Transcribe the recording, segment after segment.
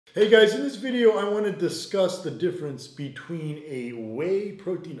Hey guys, in this video I want to discuss the difference between a whey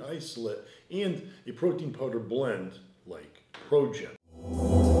protein isolate and a protein powder blend like ProGen.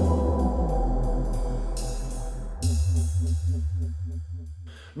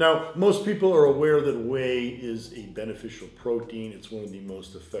 Now, most people are aware that whey is a beneficial protein. It's one of the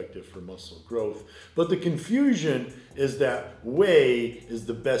most effective for muscle growth. But the confusion is that whey is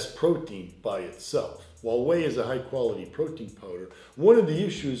the best protein by itself. While whey is a high quality protein powder, one of the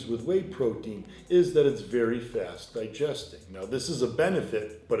issues with whey protein is that it's very fast digesting. Now, this is a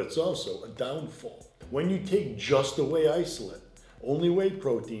benefit, but it's also a downfall. When you take just a whey isolate, only whey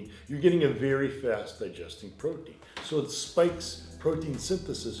protein, you're getting a very fast digesting protein. So it spikes protein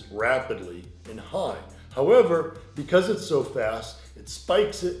synthesis rapidly and high. However, because it's so fast, it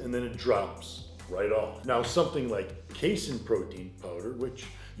spikes it and then it drops right off. Now, something like casein protein powder, which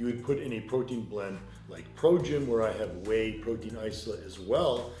you would put in a protein blend like ProGen, where I have whey protein isolate as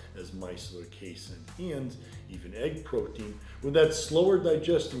well as micellar casein and even egg protein. With that slower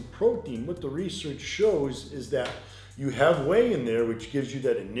digesting protein, what the research shows is that you have whey in there, which gives you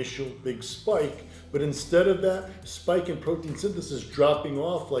that initial big spike, but instead of that spike in protein synthesis dropping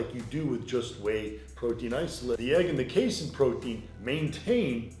off like you do with just whey protein isolate, the egg and the casein protein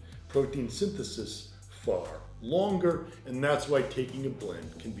maintain protein synthesis far longer, and that's why taking a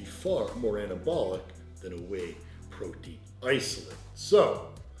blend can be far more anabolic than a whey protein isolate. So,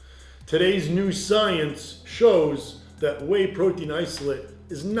 today's new science shows that whey protein isolate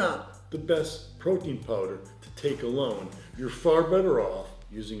is not the best protein powder to take alone. You're far better off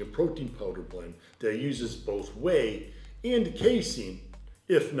using a protein powder blend that uses both whey and casein,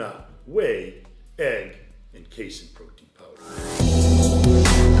 if not whey, egg, and casein protein powder.